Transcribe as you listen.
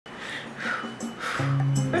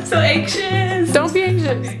I'm so anxious. Don't be anxious.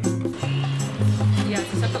 Okay. Yeah,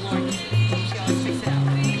 it's except for Lauren. She always takes it out.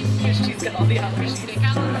 Because she's got all the hours.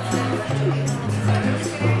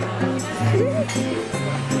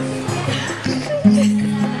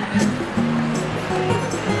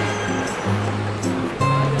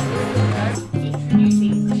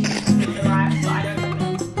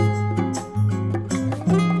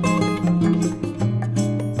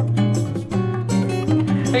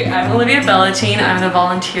 Hey, I'm Olivia. I'm the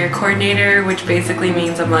volunteer coordinator, which basically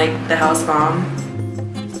means I'm like the house mom.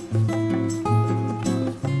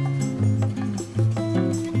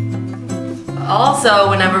 Also,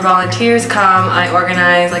 whenever volunteers come, I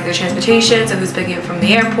organize like their transportation, so who's picking up from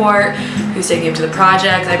the airport, who's taking them to the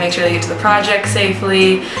project. I make sure they get to the project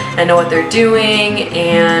safely and know what they're doing,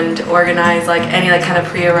 and organize like any like kind of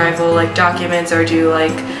pre-arrival like documents, or do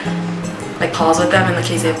like calls with them in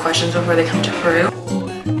case they have questions before they come to Peru.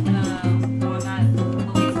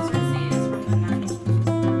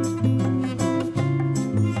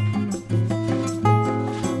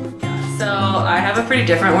 So I have a pretty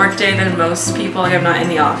different work day than most people. Like, I'm not in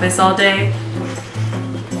the office all day.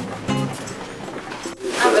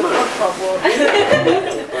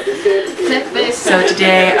 So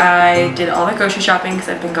today I did all the grocery shopping because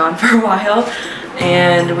I've been gone for a while,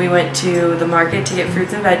 and we went to the market to get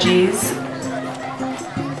fruits and veggies.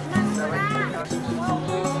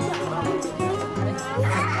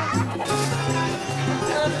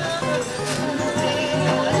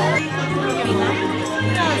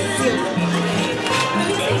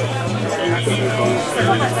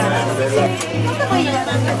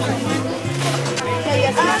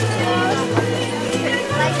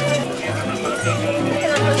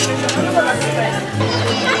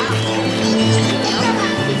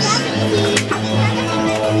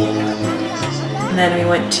 And then we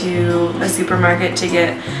went to a supermarket to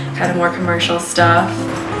get kind of more commercial stuff.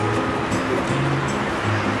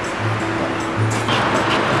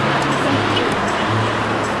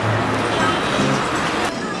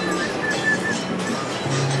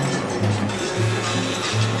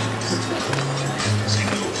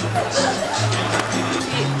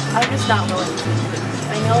 I'm just not willing to.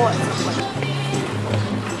 I know what's like.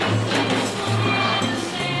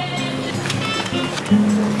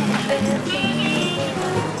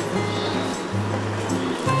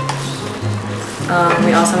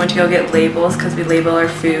 We also went to go get labels because we label our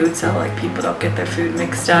food so like people don't get their food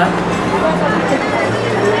mixed up.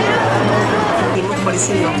 Por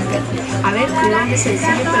ese nombre. A ver, un nombre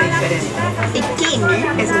sencillo pero diferente. Y Kimi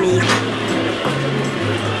es mi hija.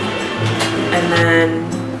 And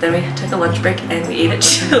then we took a lunch break and we ate at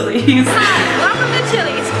Chili's. Welcome to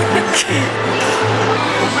Chili's.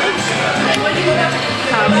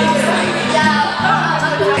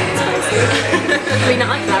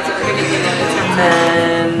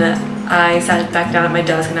 And then I sat back down at my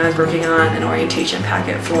desk and I was working on an orientation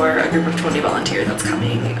packet for a group of 20 volunteers that's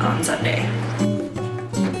coming on Sunday.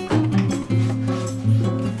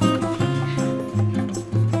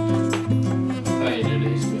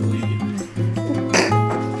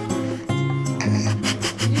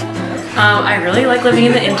 I really like living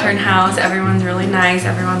in the intern house. Everyone's really nice.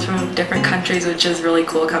 Everyone's from different countries, which is really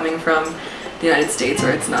cool coming from the United States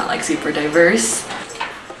where it's not like super diverse.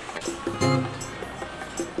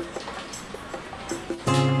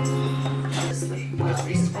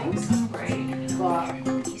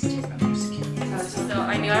 So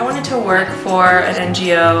I knew I wanted to work for an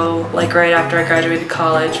NGO like right after I graduated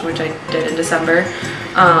college, which I did in December.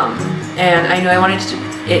 And I knew I wanted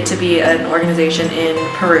it to be an organization in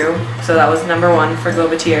Peru, so that was #1 for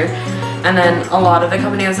Globalteer. And then a lot of the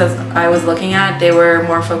companies I was looking at, they were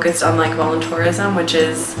more focused on like volunteerism, which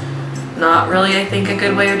is not really, I think, a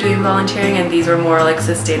good way of doing volunteering, and these were more like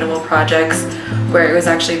sustainable projects where it was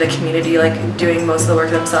actually the community like doing most of the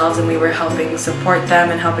work themselves, and we were helping support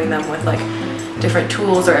them and helping them with like different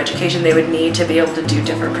tools or education they would need to be able to do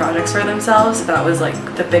different projects for themselves. So that was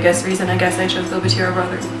like the biggest reason I guess I chose Globalteer over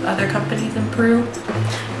other companies in Peru.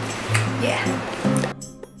 Yeah.